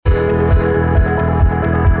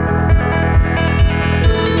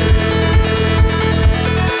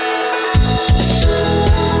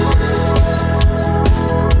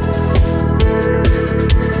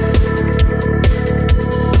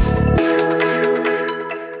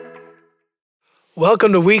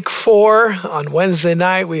Welcome to week 4 on Wednesday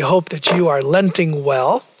night. We hope that you are Lenting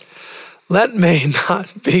well. Lent may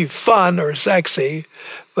not be fun or sexy,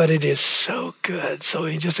 but it is so good. So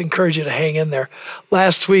we just encourage you to hang in there.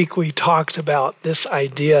 Last week we talked about this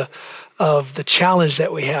idea of the challenge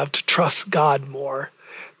that we have to trust God more,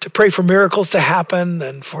 to pray for miracles to happen,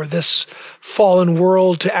 and for this fallen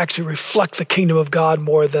world to actually reflect the kingdom of God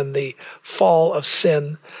more than the fall of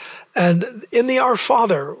sin. And in the Our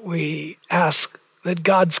Father, we ask that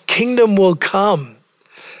God's kingdom will come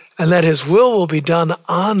and that his will be done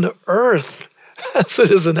on earth as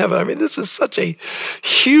it is in heaven. I mean, this is such a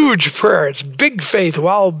huge prayer. It's big faith,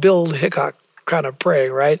 Wild Bill Hickok kind of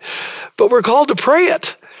praying, right? But we're called to pray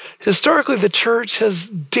it. Historically, the church has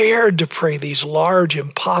dared to pray these large,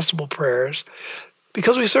 impossible prayers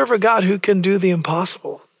because we serve a God who can do the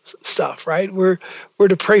impossible stuff, right? We're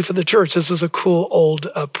to pray for the church. This is a cool old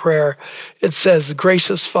prayer. It says,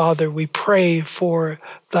 "Gracious Father, we pray for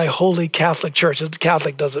thy holy Catholic Church."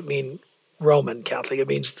 Catholic doesn't mean Roman Catholic. It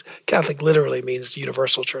means Catholic literally means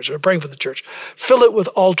universal church. We're praying for the church. Fill it with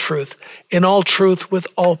all truth, in all truth with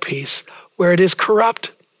all peace. Where it is corrupt,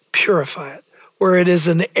 purify it. Where it is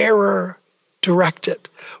in error, direct it.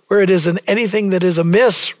 Where it is in anything that is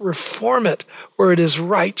amiss, reform it. Where it is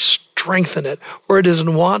right, strengthen it. Where it is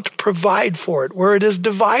in want, provide for it. Where it is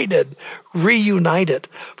divided, reunite it.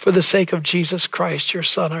 For the sake of Jesus Christ, your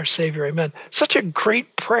Son, our Savior. Amen. Such a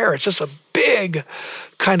great prayer. It's just a big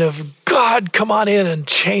kind of, God, come on in and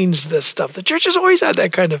change this stuff. The church has always had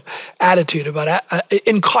that kind of attitude about,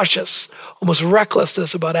 incautious, almost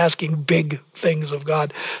recklessness about asking big things of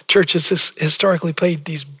God. Churches historically prayed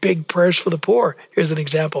these big prayers for the poor. Here's an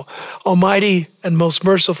example. Almighty and most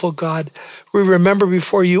merciful God, we remember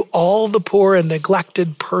before you all the poor and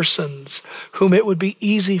neglected persons whom it would be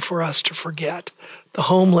easy for us to forget, the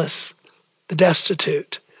homeless, the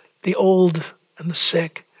destitute, the old and the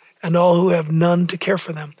sick, and all who have none to care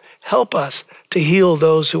for them. Help us to heal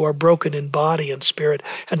those who are broken in body and spirit,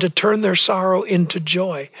 and to turn their sorrow into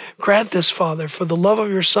joy. Grant this, Father, for the love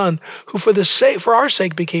of your Son, who for our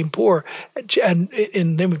sake became poor, and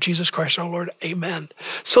in the name of Jesus Christ our Lord, amen.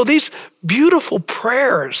 So these beautiful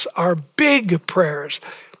prayers are big prayers.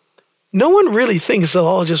 No one really thinks they'll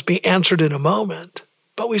all just be answered in a moment,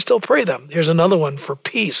 but we still pray them. Here's another one for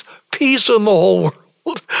peace. Peace in the whole world.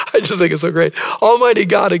 I just think it's so great. Almighty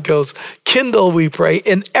God, it goes, kindle, we pray,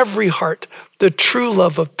 in every heart the true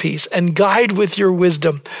love of peace, and guide with your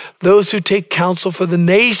wisdom those who take counsel for the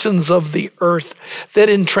nations of the earth, that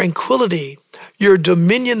in tranquility your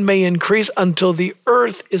dominion may increase until the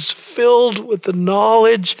earth is filled with the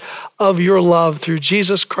knowledge of your love through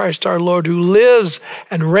Jesus Christ our Lord, who lives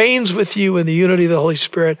and reigns with you in the unity of the Holy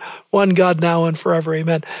Spirit, one God now and forever.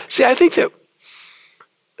 Amen. See, I think that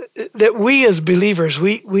we as believers,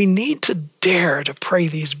 we need to dare to pray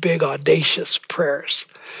these big, audacious prayers.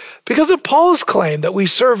 Because of Paul's claim that we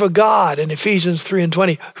serve a God in Ephesians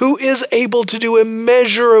 3:20, who is able to do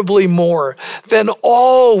immeasurably more than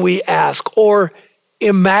all we ask or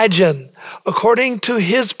imagine, according to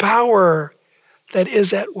his power that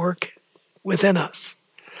is at work within us.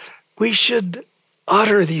 We should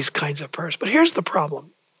utter these kinds of prayers. But here's the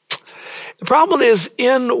problem. The problem is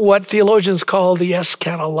in what theologians call the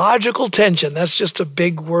eschatological tension. That's just a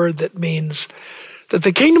big word that means that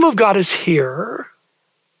the kingdom of God is here,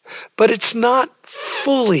 but it's not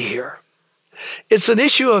fully here. It's an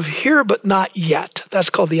issue of here but not yet. That's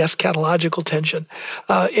called the eschatological tension.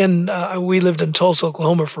 We lived in Tulsa,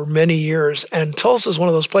 Oklahoma for many years, and Tulsa is one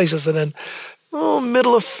of those places that in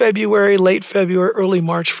middle of February, late February, early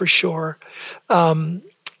March for sure,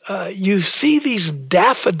 you see these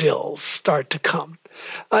daffodils start to come.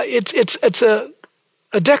 It's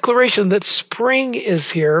a declaration that spring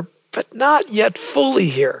is here, but not yet fully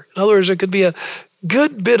here. In other words, there could be a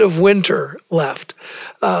good bit of winter left,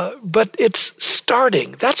 but it's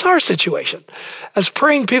starting. That's our situation. As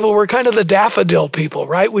praying people, we're kind of the daffodil people,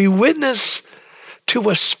 right? We witness to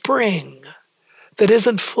a spring that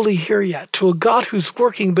isn't fully here yet, to a God who's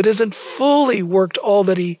working but isn't fully worked all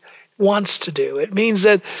that he wants to do. It means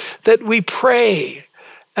that we pray,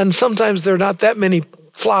 and sometimes there are not that many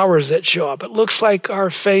flowers that show up. It looks like our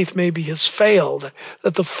faith maybe has failed,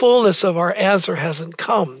 that the fullness of our answer hasn't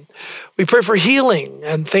come. We pray for healing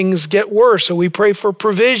and things get worse, so we pray for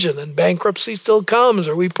provision and bankruptcy still comes,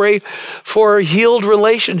 or we pray for healed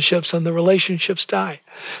relationships and the relationships die.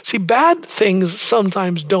 See, bad things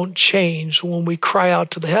sometimes don't change when we cry out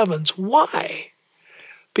to the heavens. Why?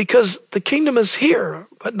 Because the kingdom is here,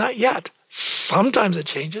 but not yet. Sometimes it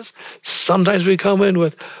changes. Sometimes we come in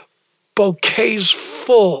with bouquets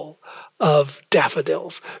full of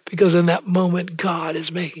daffodils, because in that moment, God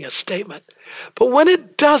is making a statement. But when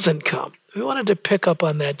it doesn't come, we wanted to pick up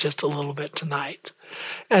on that just a little bit tonight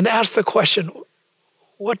and ask the question,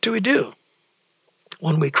 what do we do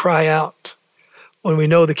when we cry out, when we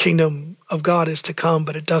know the kingdom of God is to come,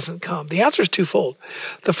 but it doesn't come? The answer is twofold.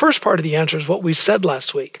 The first part of the answer is what we said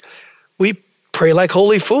last week. We pray like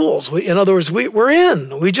holy fools. In other words, we're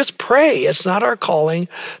in. We just pray. It's not our calling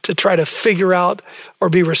to try to figure out or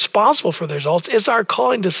be responsible for the results. It's our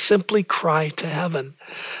calling to simply cry to heaven.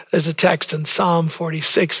 There's a text in Psalm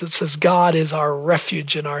 46 that says, God is our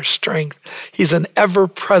refuge and our strength. He's an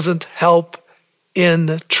ever-present help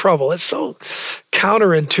in trouble. It's so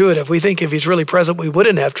counterintuitive. We think if he's really present, we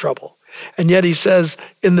wouldn't have trouble. And yet he says,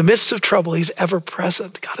 in the midst of trouble, he's ever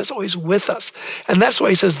present. God is always with us. And that's why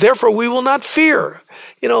he says, therefore we will not fear.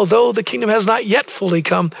 Though the kingdom has not yet fully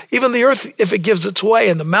come, even the earth, if it gives its way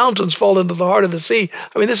and the mountains fall into the heart of the sea.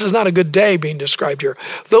 This is not a good day being described here.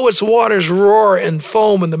 Though its waters roar and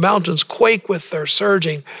foam and the mountains quake with their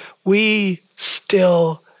surging, we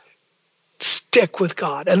still stick with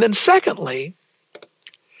God. And then secondly,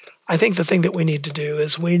 I think the thing that we need to do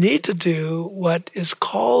is we need to do what is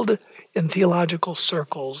called in theological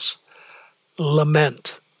circles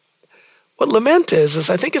lament. What lament is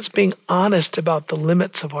I think it's being honest about the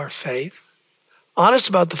limits of our faith, honest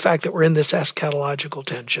about the fact that we're in this eschatological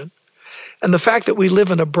tension, and the fact that we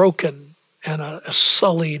live in a broken and a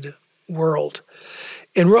sullied world.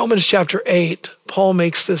 In Romans chapter 8, Paul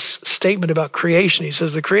makes this statement about creation. He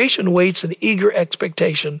says, the creation waits in eager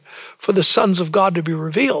expectation for the sons of God to be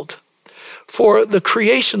revealed. For the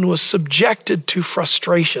creation was subjected to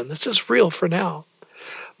frustration. This is real for now.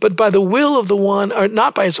 But by the will of the one, or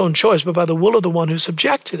not by its own choice, but by the will of the one who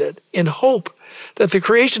subjected it, in hope that the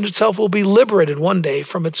creation itself will be liberated one day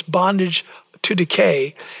from its bondage to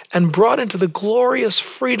decay and brought into the glorious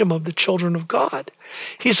freedom of the children of God.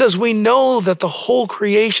 He says, we know that the whole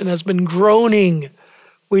creation has been groaning.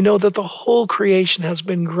 We know that the whole creation has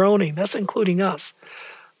been groaning. That's including us.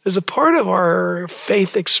 There's a part of our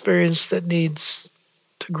faith experience that needs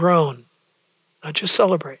to groan, not just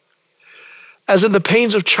celebrate. As in the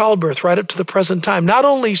pains of childbirth right up to the present time. Not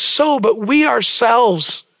only so, but we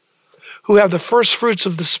ourselves who have the first fruits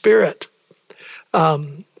of the Spirit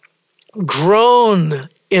groan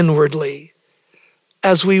inwardly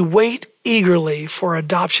as we wait eagerly for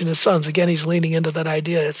adoption as sons. Again, he's leaning into that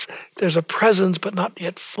idea. There's a presence, but not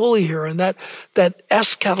yet fully here. And that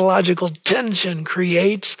eschatological tension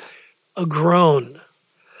creates a groan.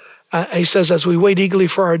 He says, as we wait eagerly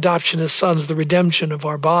for our adoption as sons, the redemption of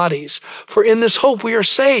our bodies. For in this hope we are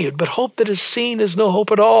saved, but hope that is seen is no hope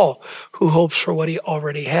at all. Who hopes for what he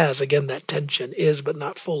already has? Again, that tension is, but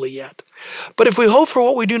not fully yet. But if we hope for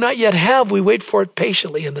what we do not yet have, we wait for it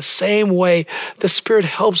patiently. In the same way, the Spirit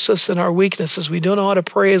helps us in our weaknesses. We don't know how to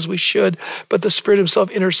pray as we should, but the Spirit himself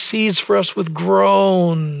intercedes for us with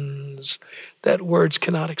groans that words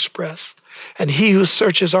cannot express. And he who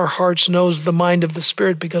searches our hearts knows the mind of the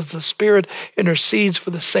Spirit, because the Spirit intercedes for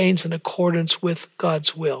the saints in accordance with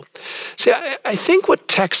God's will. See, I think what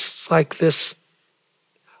texts like this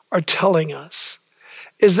are telling us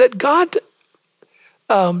is that God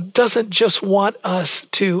doesn't just want us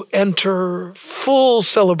to enter full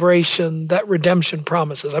celebration that redemption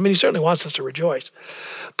promises. He certainly wants us to rejoice.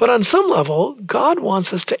 But on some level, God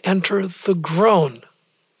wants us to enter the groan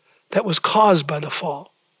that was caused by the fall.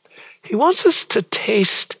 He wants us to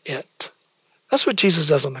taste it. That's what Jesus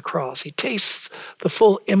does on the cross. He tastes the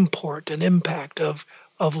full import and impact of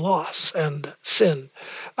loss and sin.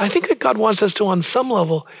 I think that God wants us to, on some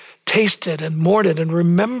level, taste it and mourn it and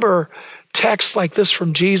remember texts like this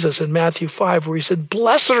from Jesus in Matthew 5, where he said,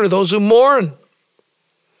 "Blessed are those who mourn,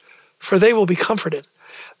 for they will be comforted."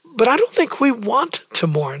 But I don't think we want to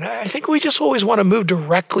mourn. I think we just always want to move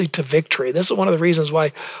directly to victory. This is one of the reasons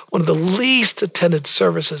why one of the least attended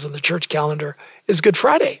services in the church calendar is Good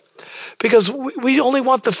Friday. Because we only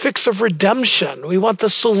want the fix of redemption. We want the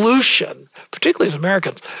solution, particularly as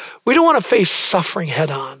Americans. We don't want to face suffering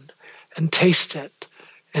head on and taste it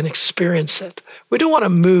and experience it. We don't want to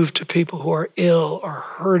move to people who are ill or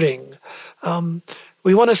hurting.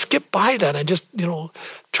 We want to skip by that and just,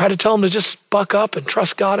 try to tell them to just buck up and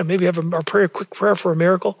trust God and maybe have a quick prayer for a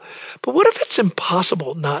miracle. But what if it's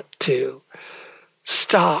impossible not to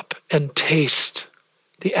stop and taste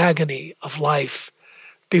the agony of life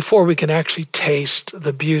before we can actually taste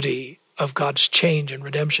the beauty of God's change and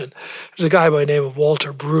redemption? There's a guy by the name of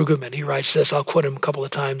Walter Brueggemann. He writes this. I'll quote him a couple of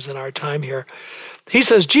times in our time here. He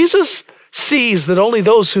says, Jesus sees that only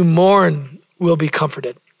those who mourn will be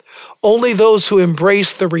comforted. Only those who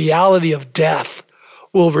embrace the reality of death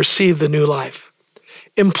will receive the new life.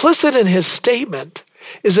 Implicit in his statement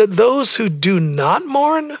is that those who do not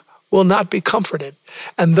mourn will not be comforted,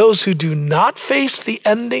 and those who do not face the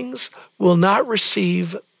endings will not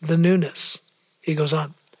receive the newness. He goes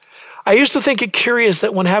on. I used to think it curious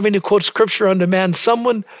that when having to quote scripture on demand,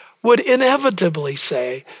 someone would inevitably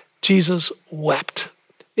say, Jesus wept.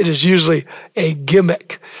 It is usually a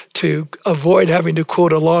gimmick to avoid having to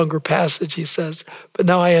quote a longer passage, he says. But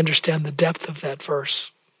now I understand the depth of that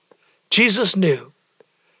verse. Jesus knew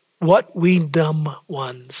what we dumb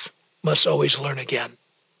ones must always learn again.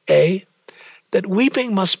 A, that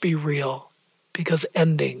weeping must be real because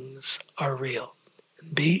endings are real.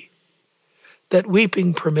 And B, that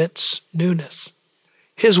weeping permits newness.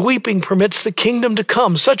 His weeping permits the kingdom to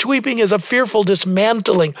come. Such weeping is a fearful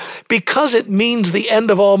dismantling because it means the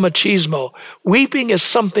end of all machismo. Weeping is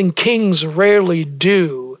something kings rarely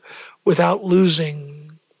do without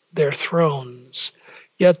losing their thrones.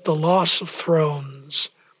 Yet the loss of thrones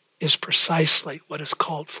is precisely what is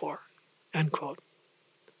called for. End quote.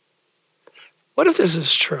 What if this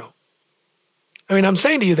is true? I mean, I'm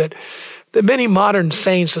saying to you that many modern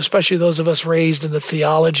saints, especially those of us raised in the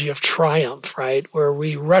theology of triumph, right, where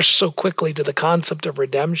we rush so quickly to the concept of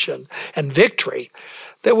redemption and victory,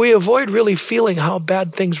 that we avoid really feeling how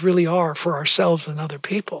bad things really are for ourselves and other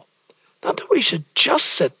people. Not that we should just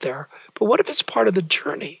sit there, but what if it's part of the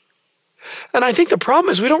journey? And I think the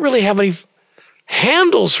problem is we don't really have any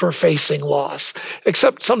handles for facing loss,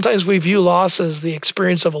 except sometimes we view loss as the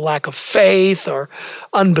experience of a lack of faith or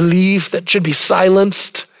unbelief that should be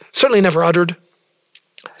silenced, certainly never uttered.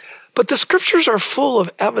 But the scriptures are full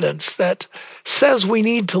of evidence that says we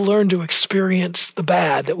need to learn to experience the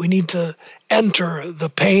bad, that we need to enter the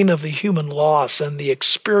pain of the human loss and the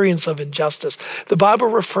experience of injustice. The Bible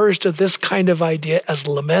refers to this kind of idea as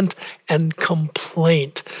lament and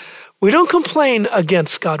complaint. We don't complain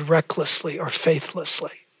against God recklessly or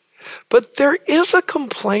faithlessly, but there is a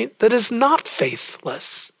complaint that is not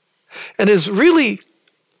faithless and is really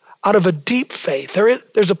out of a deep faith.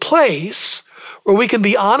 There's a place where we can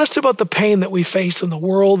be honest about the pain that we face in the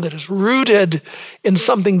world that is rooted in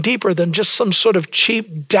something deeper than just some sort of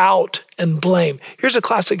cheap doubt and blame. Here's a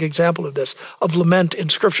classic example of this, of lament in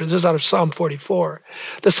Scripture. This is out of Psalm 44.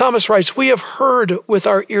 The psalmist writes, "We have heard with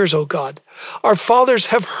our ears, O God. Our fathers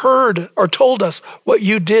have heard or told us what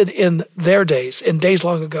you did in their days, in days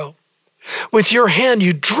long ago. With your hand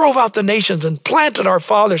you drove out the nations and planted our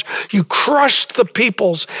fathers. You crushed the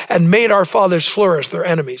peoples and made our fathers flourish," their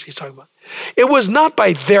enemies he's talking about. "It was not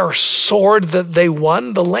by their sword that they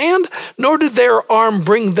won the land, nor did their arm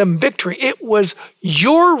bring them victory. It was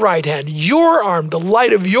your right hand, your arm, the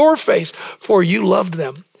light of your face, for you loved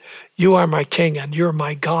them. You are my king and you're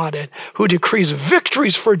my God, and who decrees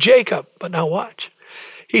victories for Jacob." But now watch.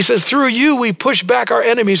 He says, "Through you we push back our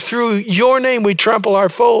enemies. Through your name we trample our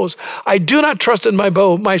foes. I do not trust in my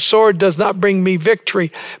bow. My sword does not bring me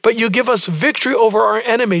victory. But you give us victory over our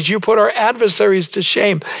enemies. You put our adversaries to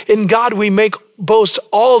shame. In God we make boast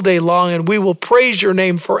all day long, and we will praise your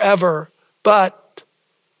name forever. But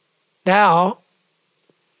now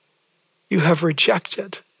you have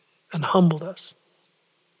rejected and humbled us.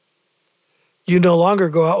 You no longer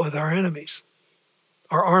go out with our enemies,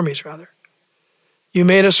 our armies rather. You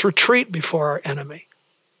made us retreat before our enemy,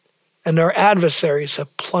 and our adversaries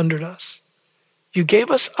have plundered us. You gave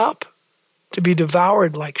us up to be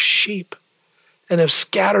devoured like sheep and have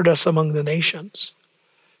scattered us among the nations.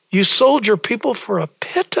 You sold your people for a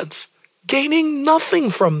pittance, gaining nothing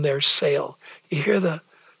from their sale." You hear the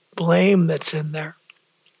blame that's in there.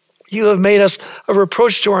 "You have made us a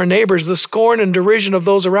reproach to our neighbors, the scorn and derision of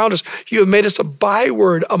those around us. You have made us a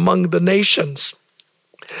byword among the nations.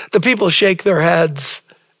 The people shake their heads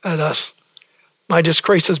at us. My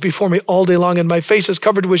disgrace is before me all day long, and my face is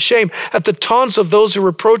covered with shame at the taunts of those who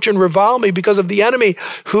reproach and revile me because of the enemy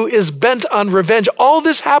who is bent on revenge. All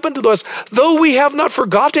this happened to us, though we have not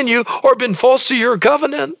forgotten you or been false to your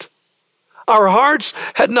covenant. Our hearts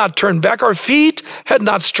had not turned back, our feet had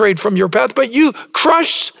not strayed from your path, but you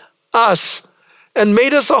crushed us and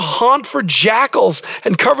made us a haunt for jackals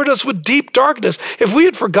and covered us with deep darkness. If we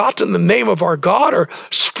had forgotten the name of our God or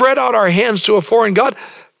spread out our hands to a foreign God,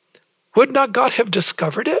 would not God have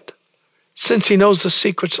discovered it? Since he knows the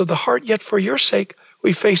secrets of the heart, yet for your sake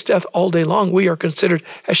we face death all day long. We are considered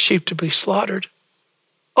as sheep to be slaughtered.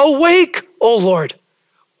 Awake, O Lord!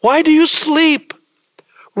 Why do you sleep?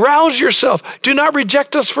 Rouse yourself. Do not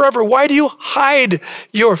reject us forever. Why do you hide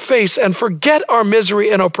your face and forget our misery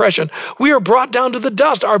and oppression? We are brought down to the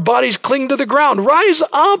dust. Our bodies cling to the ground. Rise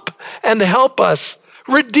up and help us.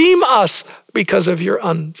 Redeem us because of your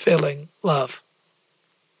unfailing love."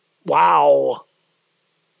 Wow.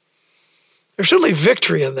 There's certainly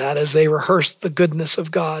victory in that as they rehearse the goodness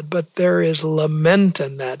of God, but there is lament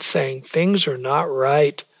in that, saying, things are not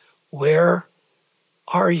right. Where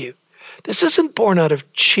are you? This isn't born out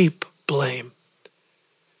of cheap blame.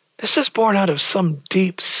 This is born out of some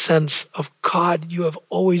deep sense of, God, you have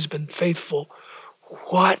always been faithful.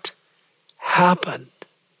 What happened?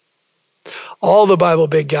 All the Bible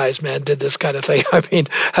big guys, man, did this kind of thing. I mean,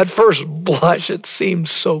 at first blush, it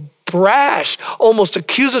seems so brash, almost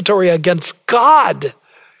accusatory against God.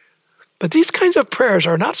 But these kinds of prayers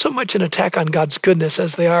are not so much an attack on God's goodness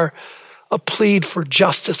as they are a plead for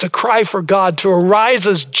justice, a cry for God to arise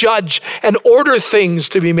as judge and order things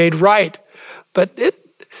to be made right. But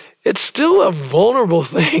it's still a vulnerable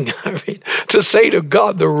thing, I mean, to say to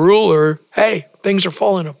God, the ruler, hey, things are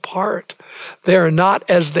falling apart. They are not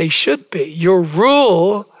as they should be. Your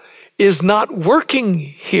rule is not working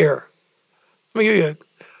here. Let me give you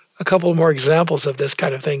a couple more examples of this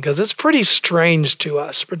kind of thing, because it's pretty strange to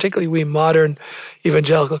us, particularly we modern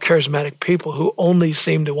evangelical charismatic people who only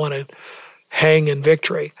seem to want to hang in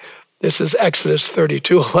victory. This is Exodus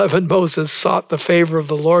 32:11. Moses sought the favor of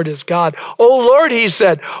the Lord his God. "O Lord," he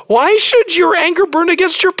said, "why should your anger burn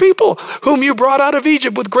against your people, whom you brought out of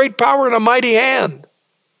Egypt with great power and a mighty hand?"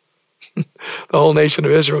 The whole nation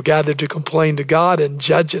of Israel gathered to complain to God in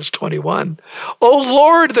Judges 21. "O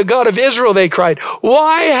Lord, the God of Israel," they cried,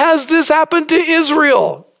 "why has this happened to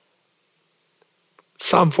Israel?"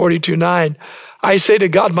 Psalm 42:9. "I say to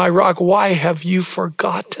God, my rock, why have you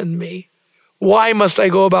forgotten me? Why must I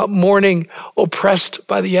go about mourning, oppressed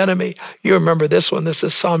by the enemy?" You remember this one. This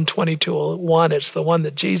is Psalm 22:1. It's the one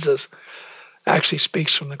that Jesus actually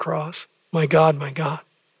speaks from the cross. My God,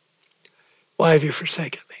 why have you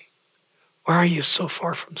forsaken me? Why are you so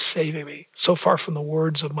far from saving me, so far from the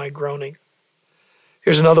words of my groaning?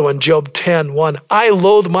 Here's another one, Job 10:1. "I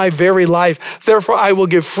loathe my very life. Therefore I will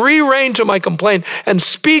give free rein to my complaint and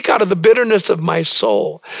speak out of the bitterness of my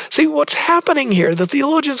soul." See, what's happening here, the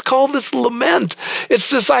theologians call this lament. It's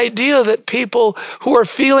this idea that people who are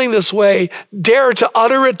feeling this way dare to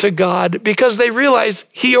utter it to God because they realize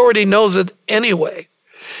he already knows it anyway.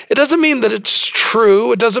 It doesn't mean that it's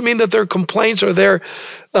true. It doesn't mean that their complaints or their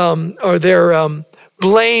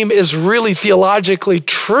blame is really theologically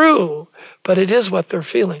true. But it is what they're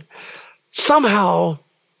feeling. Somehow,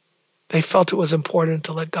 they felt it was important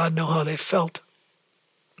to let God know how they felt.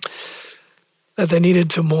 That they needed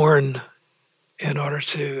to mourn in order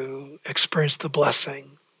to experience the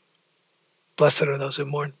blessing. Blessed are those who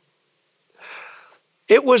mourn.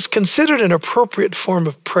 It was considered an appropriate form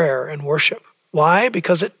of prayer and worship. Why?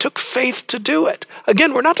 Because it took faith to do it.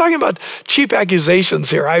 Again, we're not talking about cheap accusations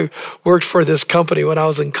here. I worked for this company when I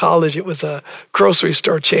was in college. It was a grocery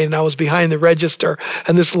store chain, and I was behind the register.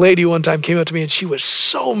 And this lady one time came up to me, and she was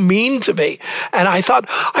so mean to me. And I thought,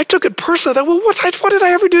 I took it personally. I thought, well, what did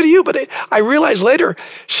I ever do to you? But I realized later,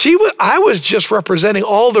 I was just representing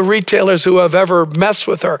all the retailers who have ever messed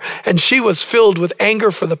with her. And she was filled with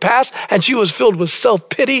anger for the past, and she was filled with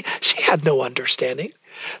self-pity. She had no understanding.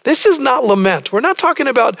 This is not lament. We're not talking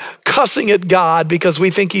about cussing at God because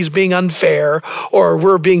we think he's being unfair or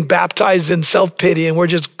we're being baptized in self-pity and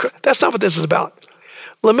that's not what this is about.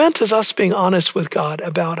 Lament is us being honest with God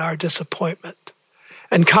about our disappointment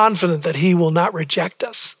and confident that he will not reject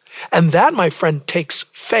us. And that, my friend, takes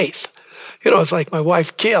faith. It's like my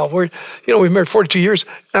wife, Gail. We've married 41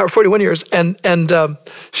 years, and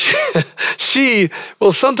she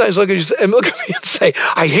will sometimes look at me and say,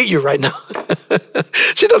 "I hate you right now."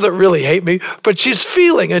 She doesn't really hate me, but she's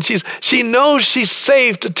feeling, and she knows she's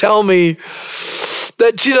safe to tell me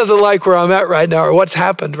that she doesn't like where I'm at right now or what's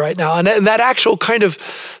happened right now. And that actual kind of,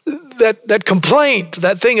 that complaint,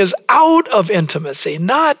 that thing is out of intimacy,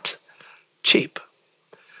 not cheap.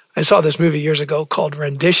 I saw this movie years ago called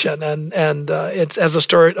Rendition, and it has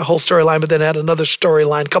a whole storyline, but then it had another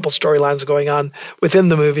storyline, a couple storylines going on within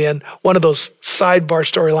the movie. And one of those sidebar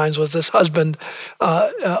storylines was this husband,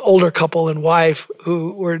 older couple and wife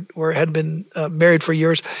who had been married for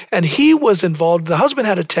years, and he was involved. The husband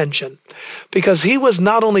had a tension because he was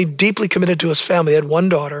not only deeply committed to his family, he had one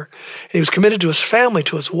daughter, and he was committed to his family,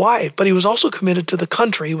 to his wife, but he was also committed to the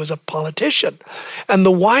country. He was a politician, and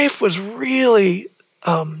the wife was really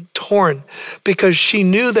torn because she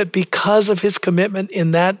knew that because of his commitment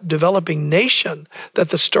in that developing nation that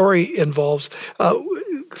the story involves,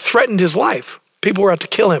 threatened his life. People were out to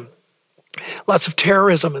kill him. Lots of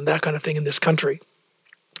terrorism and that kind of thing in this country.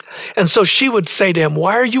 And so she would say to him,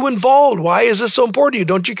 "Why are you involved? Why is this so important to you?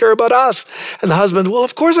 Don't you care about us?" And the husband, "Well,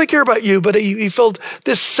 of course I care about you," but he felt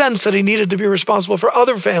this sense that he needed to be responsible for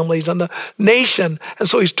other families and the nation. And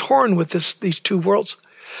so he's torn with these two worlds.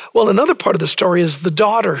 Well, another part of the story is the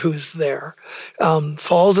daughter who's there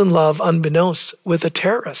falls in love unbeknownst with a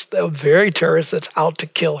terrorist, a very terrorist that's out to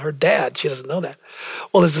kill her dad. She doesn't know that.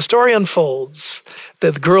 Well, as the story unfolds,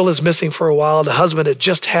 the girl is missing for a while. The husband had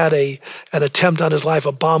just had an attempt on his life.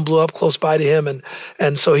 A bomb blew up close by to him,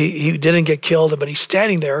 and so he didn't get killed, but he's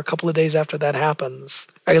standing there a couple of days after that happens.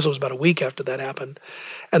 I guess it was about a week after that happened.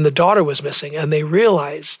 And the daughter was missing, and they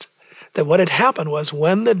realized that what had happened was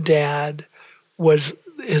when the dad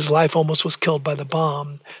his life almost was killed by the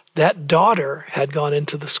bomb, that daughter had gone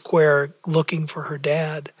into the square looking for her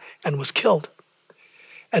dad and was killed.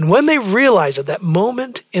 And when they realized at that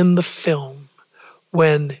moment in the film,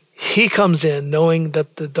 when he comes in knowing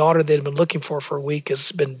that the daughter they'd been looking for a week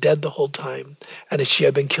has been dead the whole time and that she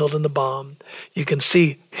had been killed in the bomb, you can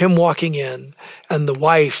see him walking in and the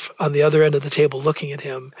wife on the other end of the table looking at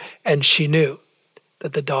him, and she knew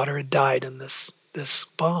that the daughter had died in this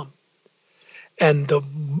bomb. And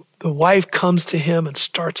the wife comes to him and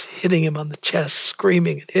starts hitting him on the chest,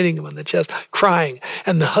 screaming and hitting him on the chest, crying.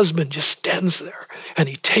 And the husband just stands there and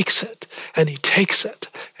he takes it and he takes it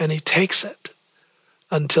and he takes it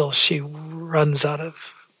until she runs out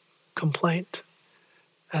of complaint.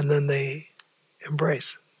 And then they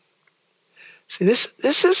embrace. See, this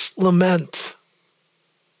is lament.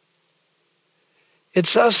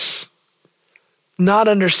 It's us not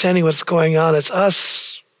understanding what's going on. It's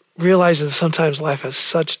us realizing that sometimes life has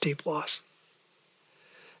such deep loss.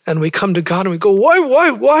 And we come to God and we go, why?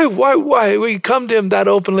 We come to him that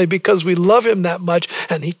openly because we love him that much,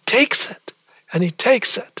 and he takes it, and he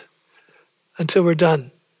takes it until we're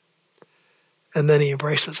done. And then he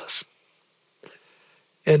embraces us.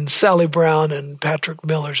 In Sally Brown and Patrick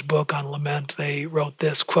Miller's book on lament, they wrote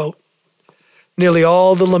this, quote, "Nearly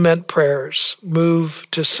all the lament prayers move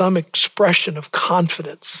to some expression of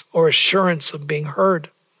confidence or assurance of being heard.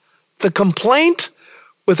 The complaint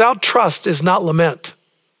without trust is not lament."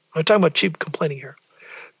 I'm talking about cheap complaining here.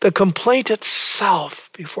 The complaint itself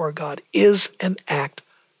before God is an act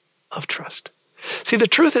of trust. See, the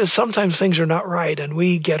truth is sometimes things are not right and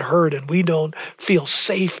we get hurt and we don't feel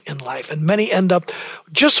safe in life. And many end up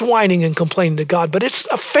just whining and complaining to God, but it's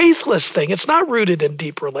a faithless thing. It's not rooted in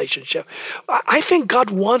deep relationship. I think God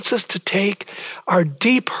wants us to take our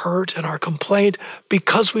deep hurt and our complaint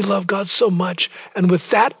because we love God so much. And with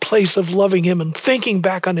that place of loving him and thinking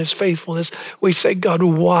back on his faithfulness, we say, God,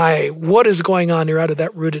 why? What is going on here out of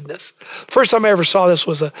that rootedness? First time I ever saw this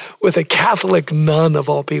was with a Catholic nun of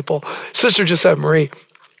all people, Sister Giuseppe Marie,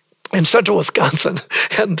 in central Wisconsin.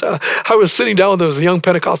 And I was sitting down with a young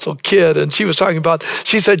Pentecostal kid, and she was talking about,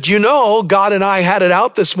 she said, God and I had it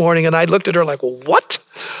out this morning. And I looked at her like, well, what?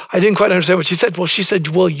 I didn't quite understand what she said. Well, she said,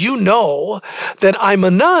 well, you know that I'm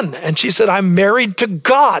a nun. And she said, I'm married to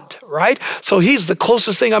God, right? So he's the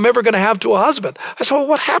closest thing I'm ever going to have to a husband. I said, well,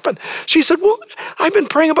 what happened? She said, well, I've been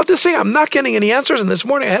praying about this thing. I'm not getting any answers. And this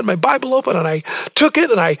morning I had my Bible open and I took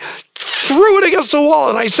it and I threw it against the wall.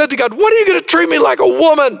 And I said to God, when are you going to treat me like a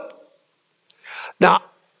woman? Now,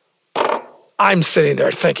 I'm sitting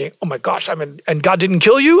there thinking, oh my gosh, and God didn't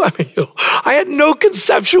kill you? I had no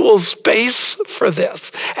conceptual space for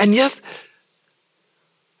this. And yet,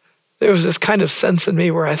 there was this kind of sense in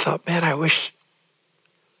me where I thought, man, I wish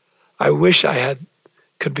I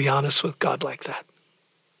could be honest with God like that.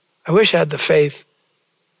 I wish I had the faith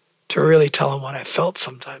to really tell him what I felt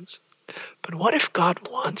sometimes. But what if God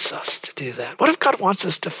wants us to do that? What if God wants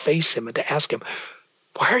us to face him and to ask him,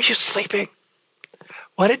 why are you sleeping?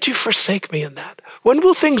 Why did you forsake me in that? When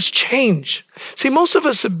will things change? See, most of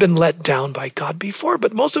us have been let down by God before,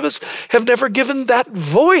 but most of us have never given that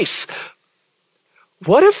voice.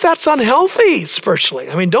 What if that's unhealthy spiritually?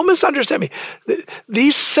 Don't misunderstand me.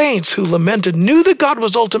 These saints who lamented knew that God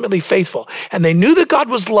was ultimately faithful, and they knew that God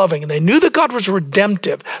was loving, and they knew that God was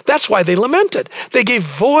redemptive. That's why they lamented. They gave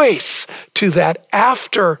voice to that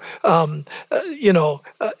after,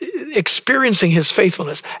 experiencing his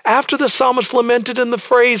faithfulness. After the psalmist lamented in the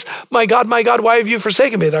phrase, my God, why have you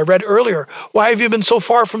forsaken me?" that I read earlier. Why have you been so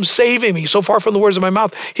far from saving me, so far from the words of my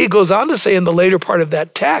mouth? He goes on to say in the later part of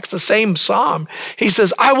that text, the same psalm, he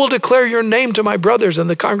says, I will declare your name to my brothers in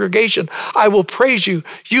the congregation. I will praise you.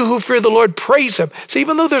 You who fear the Lord, praise him. So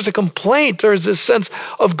even though there's a complaint, there's this sense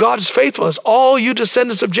of God's faithfulness. All you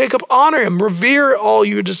descendants of Jacob, honor him. Revere all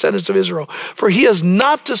you descendants of Israel. For he has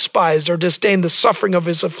not despised or disdained the suffering of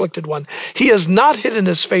his afflicted one. He has not hidden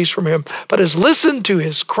his face from him, but has listened to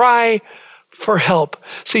his cry for help.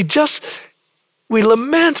 See, we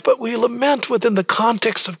lament, but we lament within the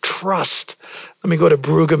context of trust. Let me go to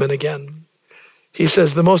Brueggemann again. He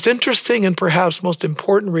says, the most interesting and perhaps most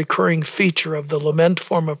important recurring feature of the lament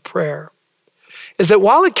form of prayer is that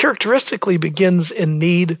while it characteristically begins in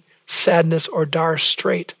need, sadness, or dire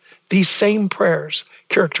strait, these same prayers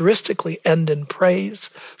characteristically end in praise,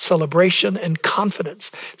 celebration, and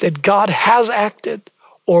confidence that God has acted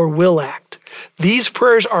or will act. These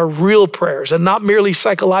prayers are real prayers and not merely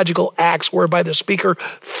psychological acts whereby the speaker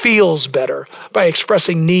feels better by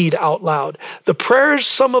expressing need out loud. The prayers,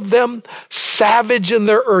 some of them savage in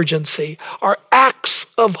their urgency, are acts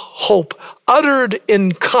of hope uttered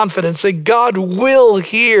in confidence that God will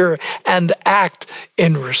hear and act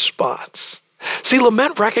in response. See,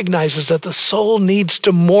 lament recognizes that the soul needs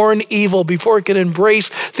to mourn evil before it can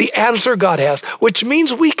embrace the answer God has, which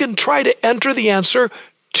means we can try to enter the answer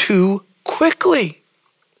too quickly.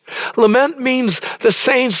 Lament means the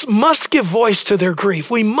saints must give voice to their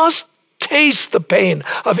grief. We must taste the pain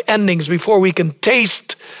of endings before we can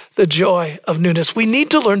taste the joy of newness. We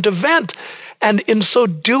need to learn to vent, and in so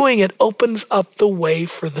doing, it opens up the way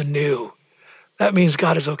for the new. That means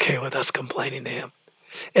God is okay with us complaining to him.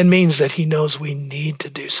 It means that he knows we need to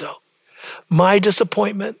do so. My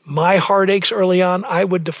disappointment, my heartaches early on, I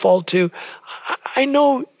would default to, I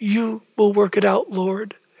know you will work it out,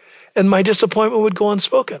 Lord. And my disappointment would go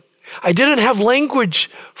unspoken. I didn't have language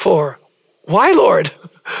for, why, Lord?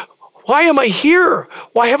 Why am I here?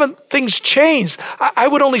 Why haven't things changed? I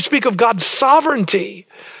would only speak of God's sovereignty.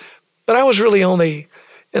 But I was really only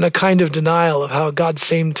in a kind of denial of how God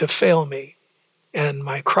seemed to fail me and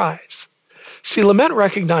my cries. See, lament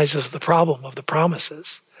recognizes the problem of the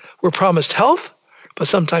promises. We're promised health, but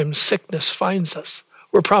sometimes sickness finds us.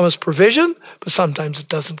 We're promised provision, but sometimes it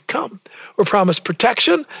doesn't come. We're promised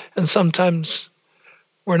protection, and sometimes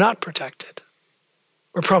we're not protected.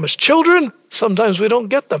 We're promised children, sometimes we don't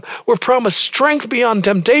get them. We're promised strength beyond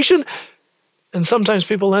temptation, and sometimes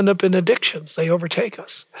people end up in addictions. They overtake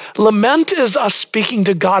us. Lament is us speaking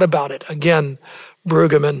to God about it. Again,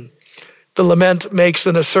 Brueggemann. The lament makes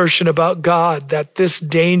an assertion about God, that this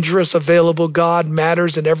dangerous available God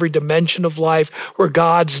matters in every dimension of life, where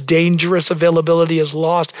God's dangerous availability is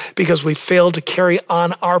lost because we fail to carry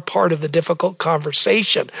on our part of the difficult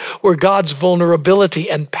conversation, where God's vulnerability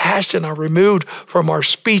and passion are removed from our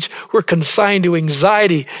speech. We're consigned to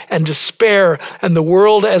anxiety and despair, and the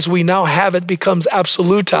world as we now have it becomes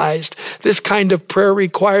absolutized. This kind of prayer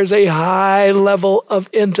requires a high level of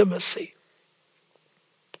intimacy.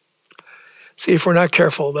 See, if we're not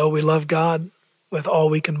careful, though we love God with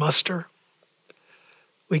all we can muster,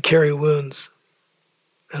 we carry wounds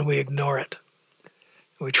and we ignore it.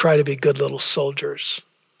 We try to be good little soldiers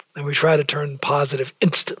and we try to turn positive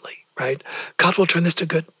instantly, right? God will turn this to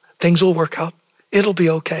good. Things will work out. It'll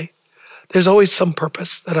be okay. There's always some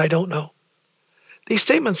purpose that I don't know. These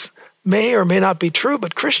statements may or may not be true,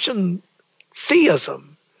 but Christian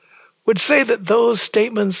theism would say that those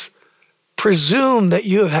statements presume that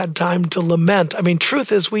you have had time to lament. I mean,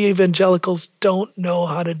 truth is, we evangelicals don't know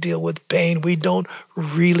how to deal with pain. We don't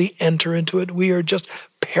really enter into it. We are just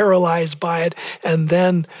paralyzed by it. And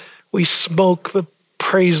then we smoke the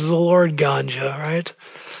praise the Lord ganja, right?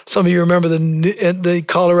 Some of you remember the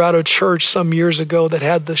Colorado church some years ago that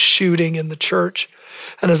had the shooting in the church.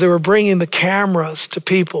 And as they were bringing the cameras to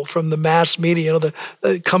people from the mass media,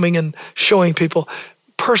 coming and showing people,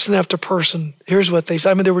 person after person, here's what they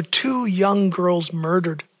said. I mean, there were 2 young girls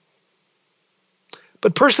murdered.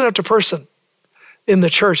 But person after person in the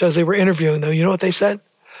church, as they were interviewing them, you know what they said?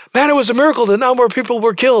 Man, it was a miracle that not more people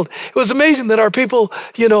were killed. It was amazing that our people,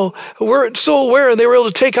 were so aware and they were able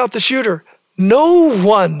to take out the shooter. No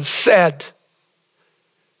one said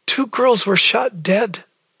 2 girls were shot dead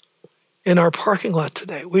in our parking lot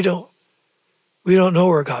today. We don't know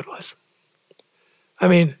where God was. I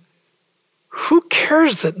mean, who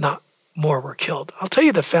cares that not more were killed? I'll tell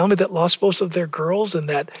you, the family that lost both of their girls in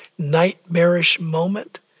that nightmarish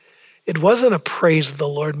moment, it wasn't a praise the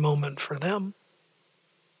Lord moment for them.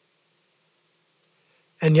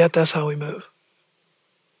 And yet that's how we move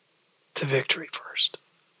to victory first.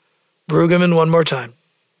 Brueggemann, one more time.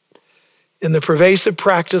 In the pervasive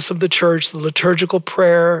practice of the church, the liturgical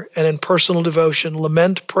prayer and in personal devotion,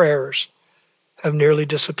 lament prayers have nearly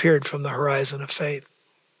disappeared from the horizon of faith,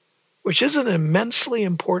 which is an immensely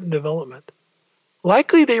important development.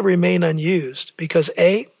 Likely they remain unused because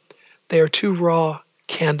A, they are too raw,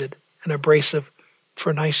 candid, and abrasive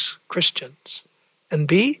for nice Christians. And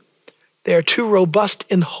B, they are too robust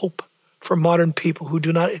in hope for modern people who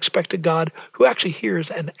do not expect a God who actually hears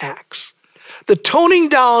and acts. The toning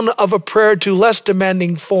down of a prayer to less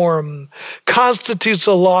demanding form constitutes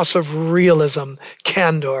a loss of realism,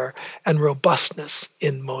 candor, and robustness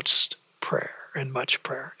in most prayer, in much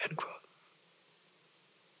prayer, end quote.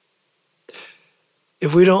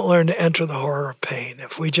 if we don't learn to enter the horror of pain,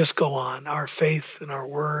 if we just go on, our faith and our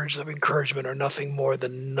words of encouragement are nothing more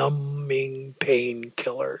than numbing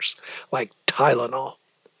painkillers like Tylenol.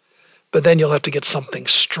 But then you'll have to get something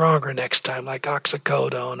stronger next time, like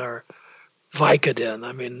oxycodone or Vicodin.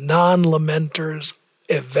 I mean, non-lamenters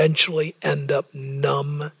eventually end up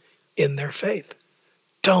numb in their faith.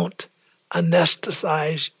 Don't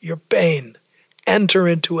anesthetize your pain. Enter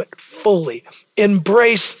into it fully.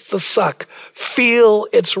 Embrace the suck. Feel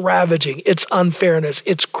its ravaging, its unfairness,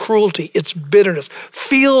 its cruelty, its bitterness.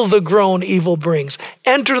 Feel the groan evil brings.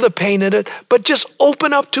 Enter the pain in it, but just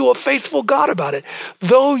open up to a faithful God about it.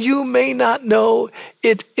 Though you may not know,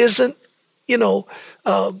 it isn't, in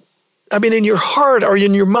your heart or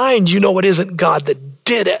in your mind, you know it isn't God that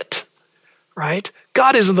did it, right?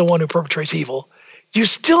 God isn't the one who perpetrates evil. You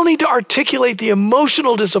still need to articulate the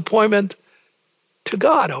emotional disappointment to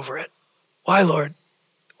God over it. Why, Lord?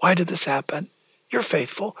 Why did this happen? You're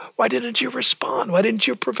faithful. Why didn't you respond? Why didn't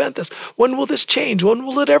you prevent this? When will this change? When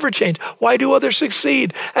will it ever change? Why do others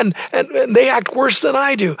succeed? And they act worse than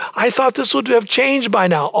I do. I thought this would have changed by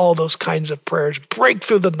now. All those kinds of prayers break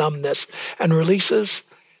through the numbness and releases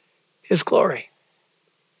His glory.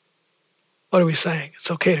 What are we saying?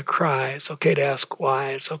 It's okay to cry. It's okay to ask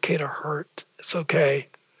why. It's okay to hurt. It's okay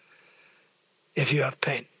if you have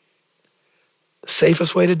pain. The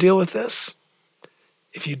safest way to deal with this,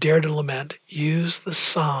 if you dare to lament, use the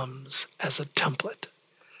Psalms as a template.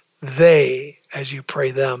 They, as you pray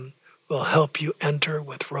them, will help you enter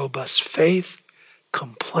with robust faith,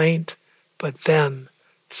 complaint, but then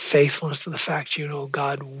faithfulness to the fact you know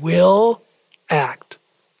God will act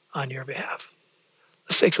on your behalf.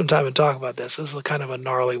 Let's take some time and talk about this. This is kind of a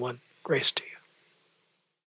gnarly one. Grace to you.